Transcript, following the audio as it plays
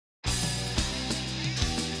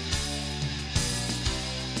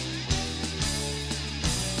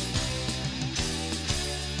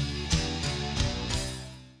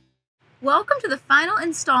Welcome to the final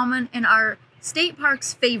installment in our State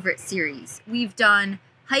Parks Favorite series. We've done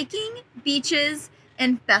hiking, beaches,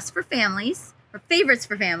 and best for families, or favorites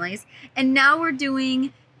for families, and now we're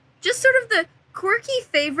doing just sort of the quirky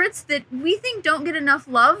favorites that we think don't get enough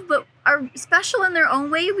love, but are special in their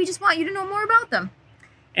own way. We just want you to know more about them.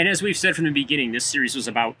 And as we've said from the beginning, this series was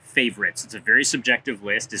about favorites. It's a very subjective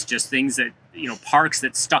list. It's just things that, parks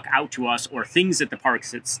that stuck out to us, or things at the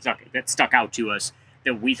parks that stuck out to us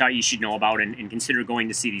that we thought you should know about and consider going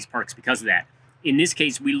to see these parks because of that. In this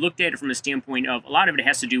case, we looked at it from a standpoint of a lot of it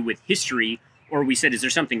has to do with history, or we said, is there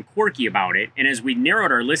something quirky about it? And as we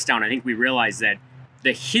narrowed our list down, I think we realized that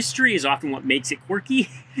the history is often what makes it quirky.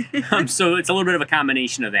 So it's a little bit of a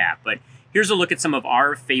combination of that. But here's a look at some of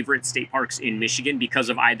our favorite state parks in Michigan because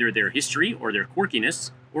of either their history or their quirkiness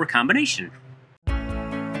or a combination.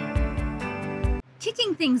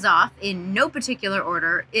 Kicking things off in no particular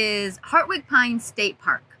order is Hartwick Pines State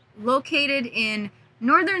Park, located in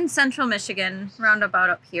northern central Michigan,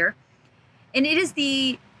 roundabout up here. And it is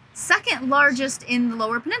the second largest in the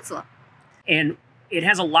Lower Peninsula. And it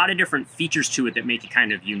has a lot of different features to it that make it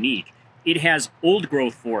kind of unique. It has old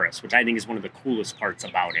growth forests, which I think is one of the coolest parts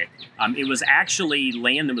about it. It was actually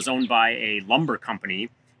land that was owned by a lumber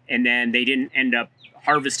company, and then they didn't end up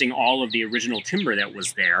harvesting all of the original timber that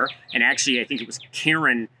was there. And actually, I think it was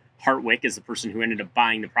Karen Hartwick is the person who ended up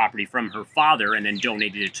buying the property from her father and then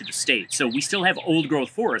donated it to the state. So we still have old growth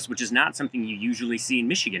forests, which is not something you usually see in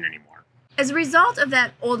Michigan anymore. As a result of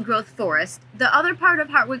that old growth forest, the other part of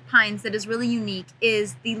Hartwick Pines that is really unique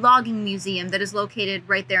is the logging museum that is located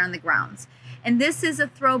right there on the grounds. And this is a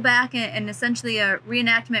throwback and essentially a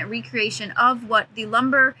reenactment, recreation of what the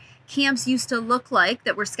lumber camps used to look like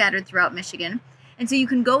that were scattered throughout Michigan. And so you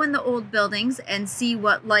can go in the old buildings and see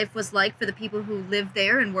what life was like for the people who lived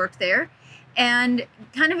there and worked there, and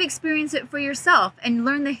kind of experience it for yourself and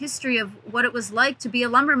learn the history of what it was like to be a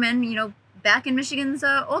lumberman, back in Michigan's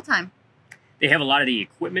old time. They have a lot of the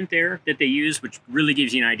equipment there that they use, which really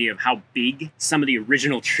gives you an idea of how big some of the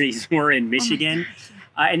original trees were in Michigan.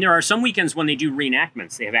 And there are some weekends when they do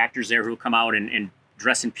reenactments. They have actors there who come out and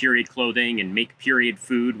dress in period clothing and make period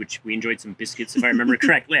food, which we enjoyed some biscuits, if I remember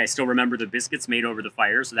correctly. I still remember the biscuits made over the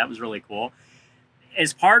fire, so that was really cool.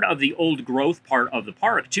 As part of the old growth part of the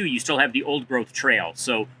park, too, you still have the old growth trail.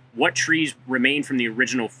 So what trees remain from the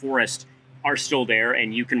original forest are still there,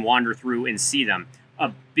 and you can wander through and see them.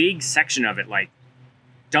 A big section of it, like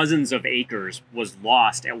dozens of acres, was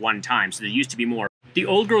lost at one time, so there used to be more. The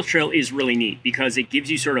old growth trail is really neat because it gives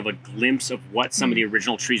you sort of a glimpse of what some of the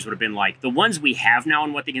original trees would have been like. The ones we have now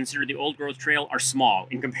and what they consider the old growth trail are small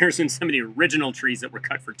in comparison to some of the original trees that were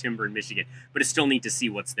cut for timber in Michigan, but it's still neat to see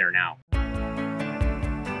what's there now.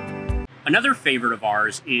 Another favorite of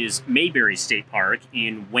ours is Mayberry State Park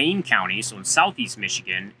in Wayne County, so in southeast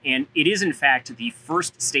Michigan, and it is in fact the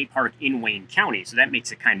first state park in Wayne County, so that makes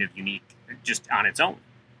it kind of unique just on its own.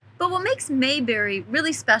 But what makes Mayberry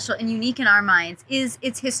really special and unique in our minds is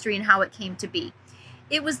its history and how it came to be.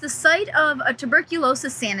 It was the site of a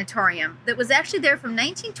tuberculosis sanatorium that was actually there from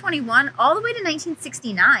 1921 all the way to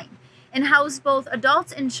 1969 and housed both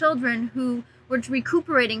adults and children who were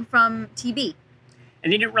recuperating from TB.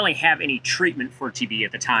 And they didn't really have any treatment for TB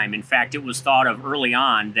at the time. In fact, it was thought of early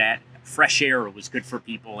on that fresh air was good for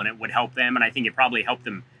people and it would help them. And I think it probably helped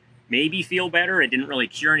them maybe feel better. It didn't really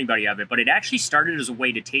cure anybody of it, but it actually started as a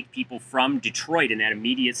way to take people from Detroit in that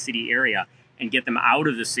immediate city area and get them out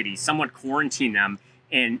of the city, somewhat quarantine them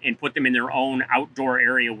and put them in their own outdoor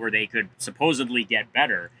area where they could supposedly get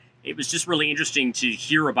better. It was just really interesting to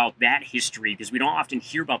hear about that history because we don't often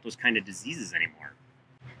hear about those kind of diseases anymore.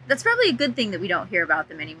 That's probably a good thing that we don't hear about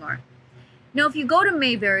them anymore. Now, if you go to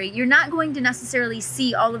Mayberry, you're not going to necessarily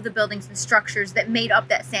see all of the buildings and structures that made up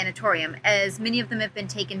that sanatorium, as many of them have been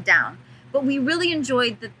taken down. But we really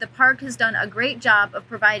enjoyed that the park has done a great job of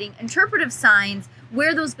providing interpretive signs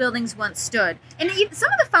where those buildings once stood. And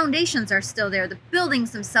some of the foundations are still there. The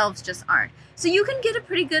buildings themselves just aren't. So you can get a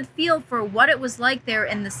pretty good feel for what it was like there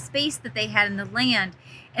and the space that they had in the land.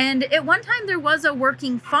 And at one time, there was a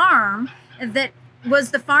working farm that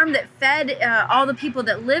was the farm that fed all the people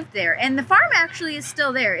that lived there. And the farm actually is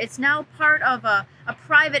still there. It's now part of a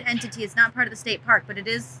private entity. It's not part of the state park, but it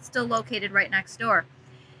is still located right next door.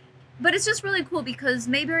 But it's just really cool because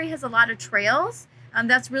Mayberry has a lot of trails.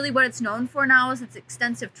 That's really what it's known for now, is its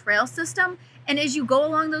extensive trail system. And as you go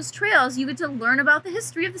along those trails, you get to learn about the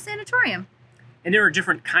history of the sanatorium. And there are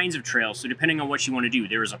different kinds of trails, so depending on what you want to do,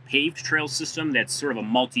 there is a paved trail system that's sort of a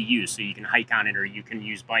multi-use, so you can hike on it or you can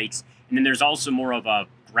use bikes. And then there's also more of a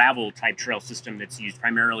gravel type trail system that's used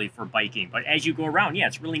primarily for biking. But as you go around, yeah,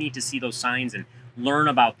 it's really neat to see those signs and learn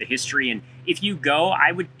about the history. And if you go,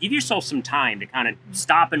 I would give yourself some time to kind of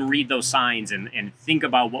stop and read those signs and think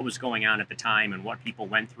about what was going on at the time and what people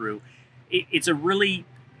went through. It's a really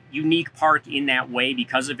unique park in that way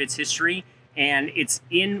because of its history. And it's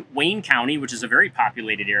in Wayne County, which is a very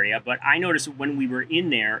populated area. But I noticed when we were in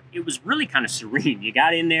there, it was really kind of serene. You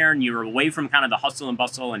got in there and you were away from kind of the hustle and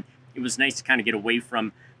bustle. And it was nice to kind of get away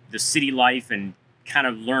from the city life and kind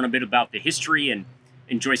of learn a bit about the history and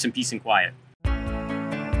enjoy some peace and quiet.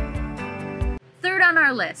 Third on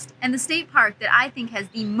our list, and the state park that I think has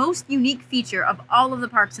the most unique feature of all of the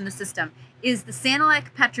parks in the system, is the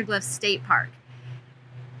Sanilac Petroglyphs State Park.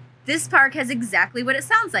 This park has exactly what it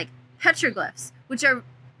sounds like. Petroglyphs, which are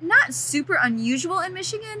not super unusual in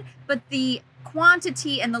Michigan, but the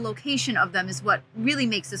quantity and the location of them is what really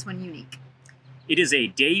makes this one unique. It is a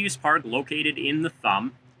day-use park located in the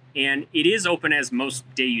Thumb, and it is open as most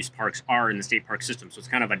day-use parks are in the state park system, so it's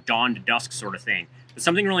kind of a dawn to dusk sort of thing. But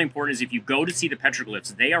something really important is if you go to see the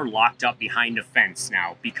petroglyphs, they are locked up behind a fence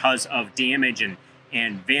now because of damage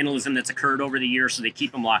and vandalism that's occurred over the years, so they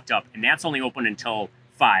keep them locked up, and that's only open until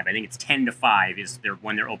 5. I think it's 10 to 5 is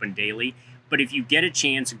when they're open daily. But if you get a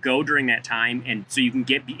chance, go during that time, and so you can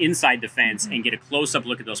get inside the fence and get a close-up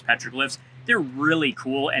look at those petroglyphs. They're really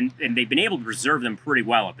cool, and they've been able to preserve them pretty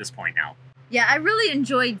well at this point now. Yeah, I really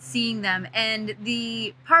enjoyed seeing them, and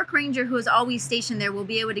the park ranger who is always stationed there will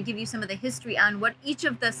be able to give you some of the history on what each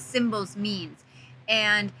of the symbols means.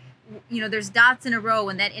 And you know, there's dots in a row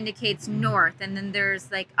and that indicates north, and then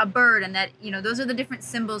there's like a bird, and that, you know, those are the different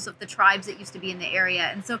symbols of the tribes that used to be in the area.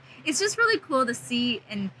 And so it's just really cool to see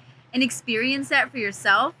and experience that for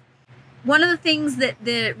yourself. One of the things that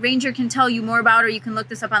the ranger can tell you more about, or you can look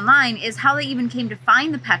this up online, is how they even came to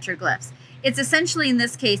find the petroglyphs. It's essentially, in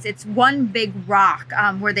this case, it's one big rock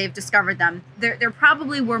where they've discovered them. There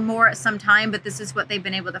probably were more at some time, but this is what they've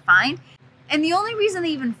been able to find. And the only reason they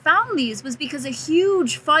even found these was because a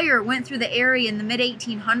huge fire went through the area in the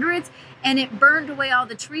mid-1800s, and it burned away all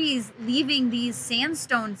the trees, leaving these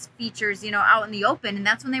sandstone features, you know, out in the open, and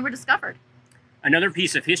that's when they were discovered. Another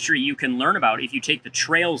piece of history you can learn about if you take the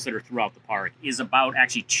trails that are throughout the park is about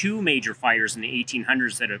actually 2 major fires in the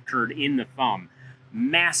 1800s that occurred in the Thumb.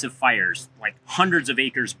 Massive fires, like hundreds of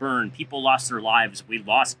acres burned. People lost their lives. We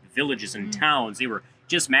lost villages and towns. They were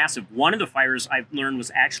just massive. One of the fires I've learned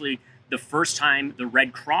was actually the first time the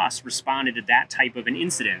Red Cross responded to that type of an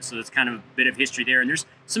incident. So that's kind of a bit of history there. And there's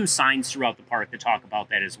some signs throughout the park that talk about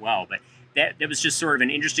that as well. But that was just sort of an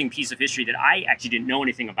interesting piece of history that I actually didn't know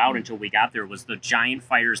anything about until we got there, was the giant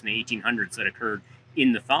fires in the 1800s that occurred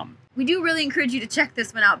in the Thumb. We do really encourage you to check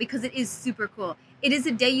this one out because it is super cool. It is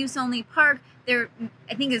a day-use only park. There,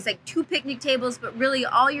 I think it's like 2 picnic tables, but really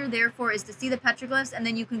all you're there for is to see the petroglyphs, and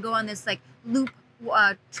then you can go on this like loop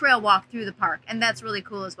trail walk through the park, and that's really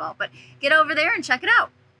cool as well. But get over there and check it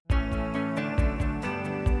out.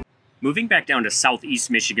 Moving back down to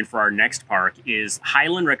southeast Michigan for our next park is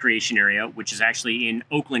Highland Recreation Area, which is actually in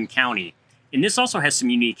Oakland County. And this also has some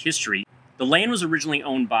unique history. The land was originally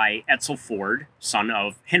owned by Edsel Ford, son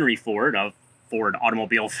of Henry Ford of Ford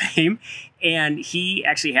automobile fame, and he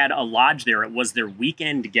actually had a lodge there. It was their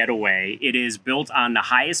weekend getaway. It is built on the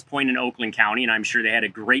highest point in Oakland County, and I'm sure they had a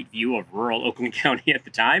great view of rural Oakland County at the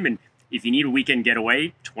time. And if you need a weekend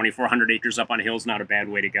getaway, 2,400 acres up on a hill is not a bad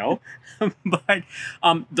way to go. But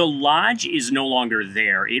the lodge is no longer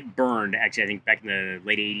there. It burned, actually, I think back in the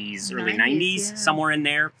late 80s, early 90s, yeah. somewhere in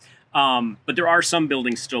there. But there are some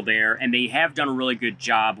buildings still there, and they have done a really good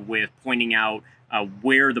job with pointing out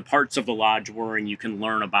where the parts of the lodge were, and you can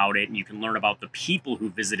learn about it, and you can learn about the people who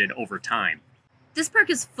visited over time. This park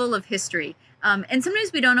is full of history, and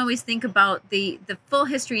sometimes we don't always think about the full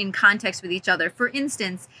history in context with each other. For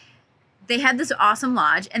instance, they had this awesome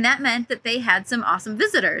lodge, and that meant that they had some awesome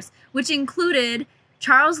visitors, which included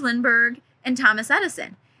Charles Lindbergh and Thomas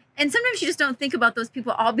Edison. And sometimes you just don't think about those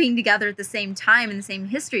people all being together at the same time in the same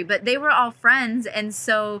history, but they were all friends, and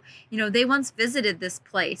so, you know, they once visited this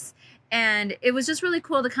place. And it was just really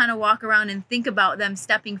cool to kind of walk around and think about them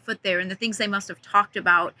stepping foot there and the things they must have talked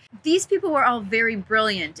about. These people were all very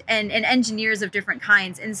brilliant and engineers of different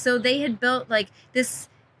kinds. And so they had built like this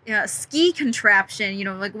ski contraption,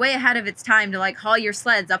 like way ahead of its time to like haul your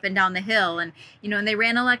sleds up and down the hill. And, and they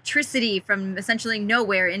ran electricity from essentially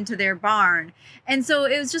nowhere into their barn. And so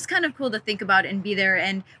it was just kind of cool to think about and be there.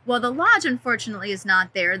 And while the lodge unfortunately is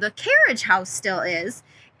not there, the carriage house still is.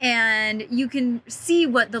 And you can see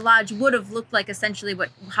what the lodge would have looked like, essentially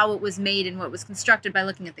how it was made and what was constructed by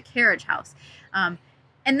looking at the carriage house.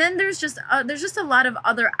 And then there's just a lot of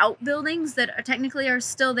other outbuildings that technically are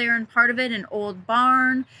still there, and part of it an old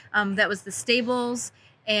barn that was the stables.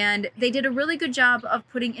 And they did a really good job of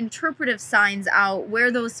putting interpretive signs out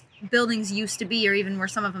where those buildings used to be, or even where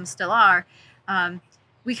some of them still are.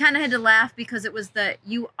 We kind of had to laugh because it was the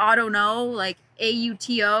you auto know, like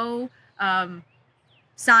AUTO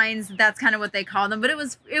signs. That's kind of what they call them. But it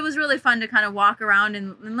was really fun to kind of walk around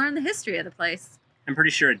and learn the history of the place. I'm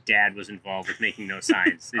pretty sure Dad was involved with making those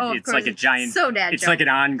signs. It's like a giant, it's joke. Like an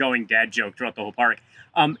ongoing dad joke throughout the whole park.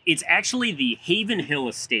 It's actually the Haven Hill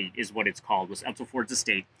Estate is what it's called, was Edsel Ford's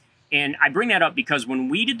estate. And I bring that up because when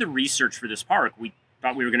we did the research for this park, we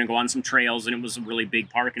thought we were going to go on some trails, and it was a really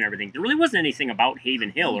big park and everything. There really wasn't anything about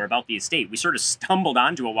Haven Hill or about the estate. We sort of stumbled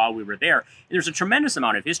onto it while we were there. And there's a tremendous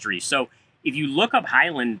amount of history. So if you look up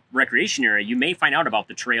Highland Recreation Area, you may find out about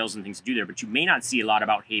the trails and things to do there, but you may not see a lot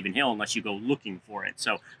about Haven Hill unless you go looking for it.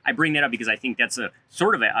 So I bring that up because I think that's a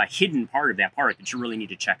sort of a hidden part of that park that you really need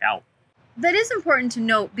to check out. That is important to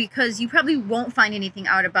note because you probably won't find anything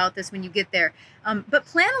out about this when you get there. But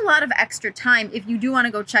plan a lot of extra time if you do want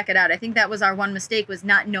to go check it out. I think that was our one mistake, was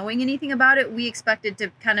not knowing anything about it. We expected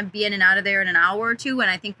to kind of be in and out of there in an hour or two, and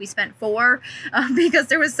I think we spent 4 because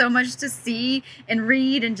there was so much to see and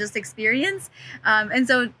read and just experience. And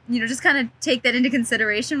so, just kind of take that into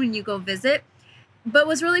consideration when you go visit. But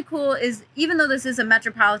what's really cool is, even though this is a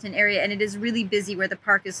metropolitan area and it is really busy where the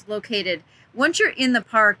park is located, once you're in the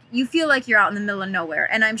park, you feel like you're out in the middle of nowhere.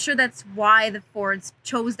 And I'm sure that's why the Fords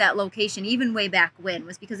chose that location, even way back when,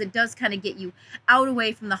 was because it does kind of get you out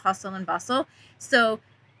away from the hustle and bustle. So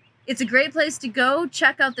it's a great place to go.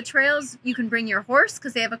 Check out the trails. You can bring your horse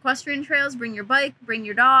because they have equestrian trails, bring your bike, bring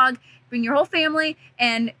your dog, bring your whole family,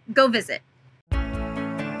 and go visit.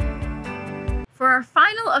 For our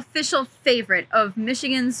final official favorite of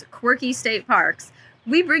Michigan's quirky state parks,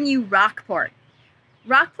 we bring you Rockport.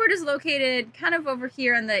 Rockport is located kind of over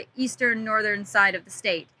here on the eastern northern side of the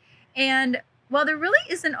state. And while there really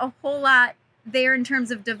isn't a whole lot there in terms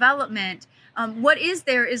of development, what is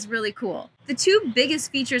there is really cool. The 2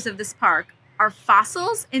 biggest features of this park are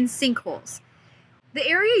fossils and sinkholes. The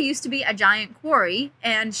area used to be a giant quarry,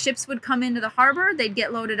 and ships would come into the harbor, they'd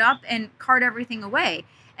get loaded up and cart everything away.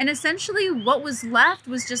 And essentially what was left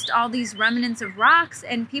was just all these remnants of rocks,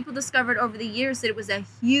 and people discovered over the years that it was a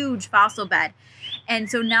huge fossil bed. And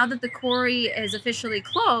so now that the quarry is officially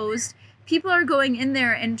closed, people are going in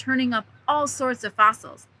there and turning up all sorts of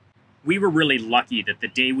fossils. We were really lucky that the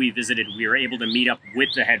day we visited, we were able to meet up with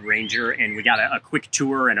the head ranger, and we got a quick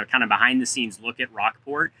tour and a kind of behind-the-scenes look at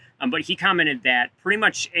Rockport. But he commented that pretty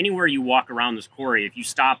much anywhere you walk around this quarry, if you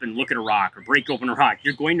stop and look at a rock or break open a rock,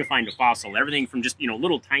 you're going to find a fossil. Everything from just,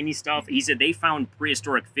 little tiny stuff. He said they found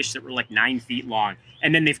prehistoric fish that were like 9 feet long,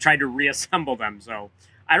 and then they've tried to reassemble them. So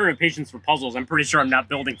I don't have patience for puzzles. I'm pretty sure I'm not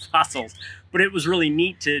building fossils. But it was really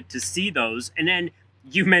neat to see those. And then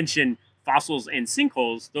you mentioned fossils and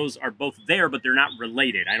sinkholes. Those are both there, but they're not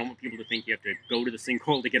related. I don't want people to think you have to go to the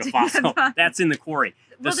sinkhole to get a fossil. That's in the quarry.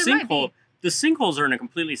 The sinkholes are in a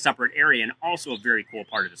completely separate area and also a very cool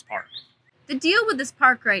part of this park. The deal with this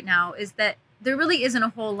park right now is that there really isn't a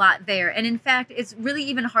whole lot there. And in fact, it's really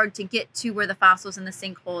even hard to get to where the fossils and the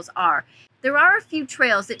sinkholes are. There are a few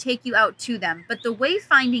trails that take you out to them, but the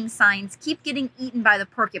wayfinding signs keep getting eaten by the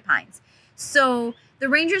porcupines. So the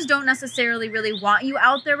rangers don't necessarily really want you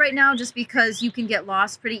out there right now just because you can get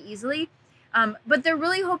lost pretty easily. But they're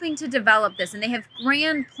really hoping to develop this, and they have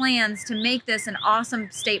grand plans to make this an awesome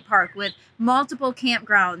state park with multiple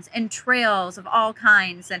campgrounds and trails of all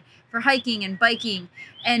kinds, and for hiking and biking.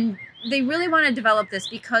 And they really want to develop this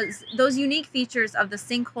because those unique features of the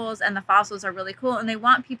sinkholes and the fossils are really cool, and they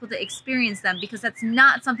want people to experience them because that's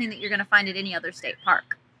not something that you're going to find at any other state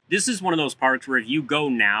park. This is one of those parks where if you go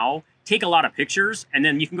now, take a lot of pictures, and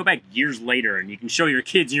then you can go back years later and you can show your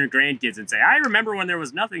kids and your grandkids and say, I remember when there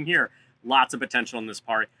was nothing here. Lots of potential in this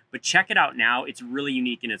park, but check it out now. It's really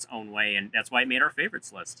unique in its own way, and that's why it made our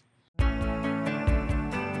favorites list.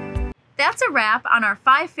 That's a wrap on our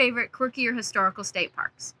 5 favorite quirky or historical state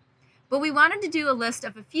parks. But we wanted to do a list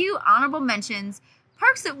of a few honorable mentions,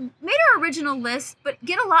 parks that made our original list, but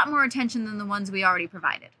get a lot more attention than the ones we already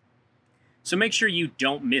provided. So make sure you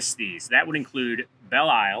don't miss these. That would include Belle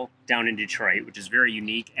Isle down in Detroit, which is very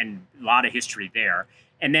unique and a lot of history there.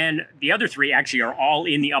 And then the other three actually are all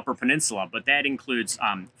in the Upper Peninsula, but that includes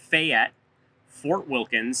Fayette, Fort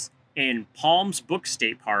Wilkins, and Palms Book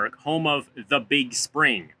State Park, home of the Big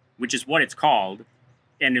Spring, which is what it's called.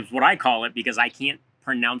 And it's what I call it because I can't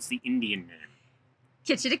pronounce the Indian name.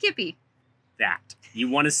 Kitchitikipi. That. You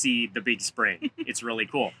want to see the Big Spring. It's really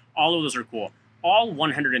cool. All of those are cool. All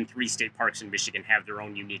 103 state parks in Michigan have their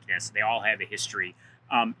own uniqueness. They all have a history.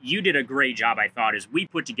 You did a great job, I thought, as we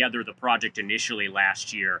put together the project initially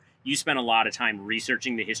last year. You spent a lot of time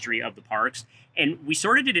researching the history of the parks, and we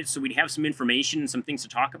sort of did it so we'd have some information and some things to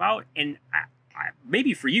talk about. And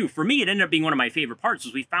maybe for you, for me, it ended up being one of my favorite parts,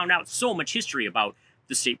 was we found out so much history about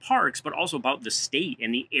the state parks, but also about the state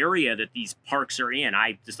and the area that these parks are in.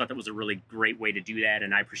 I just thought that was a really great way to do that,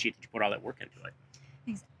 and I appreciate that you put all that work into it.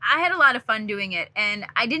 Thanks. I had a lot of fun doing it, and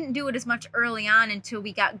I didn't do it as much early on until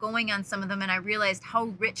we got going on some of them, and I realized how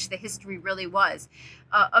rich the history really was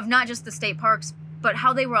of not just the state parks, but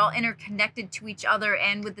how they were all interconnected to each other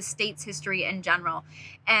and with the state's history in general.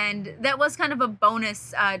 And that was kind of a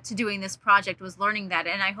bonus to doing this project, was learning that.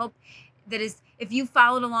 And I hope that if you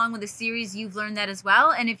followed along with the series, you've learned that as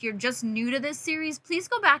well. And if you're just new to this series, please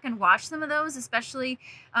go back and watch some of those, especially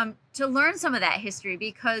to learn some of that history,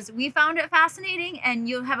 because we found it fascinating, and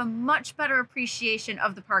you'll have a much better appreciation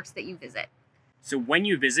of the parks that you visit. So when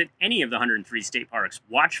you visit any of the 103 state parks,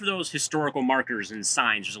 watch for those historical markers and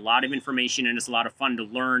signs. There's a lot of information, and it's a lot of fun to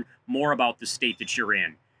learn more about the state that you're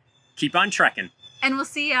in. Keep on trekking. And we'll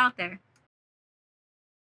see you out there.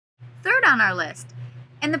 Third on our list,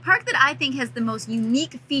 and the park that I think has the most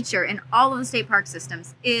unique feature in all of the state park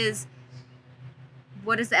systems is,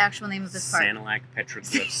 what is the actual name of this park? Sanilac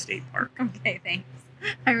Petroglyph State Park. Okay, thanks.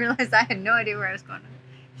 I realized I had no idea where I was going.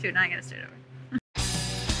 Shoot, now I gotta start over.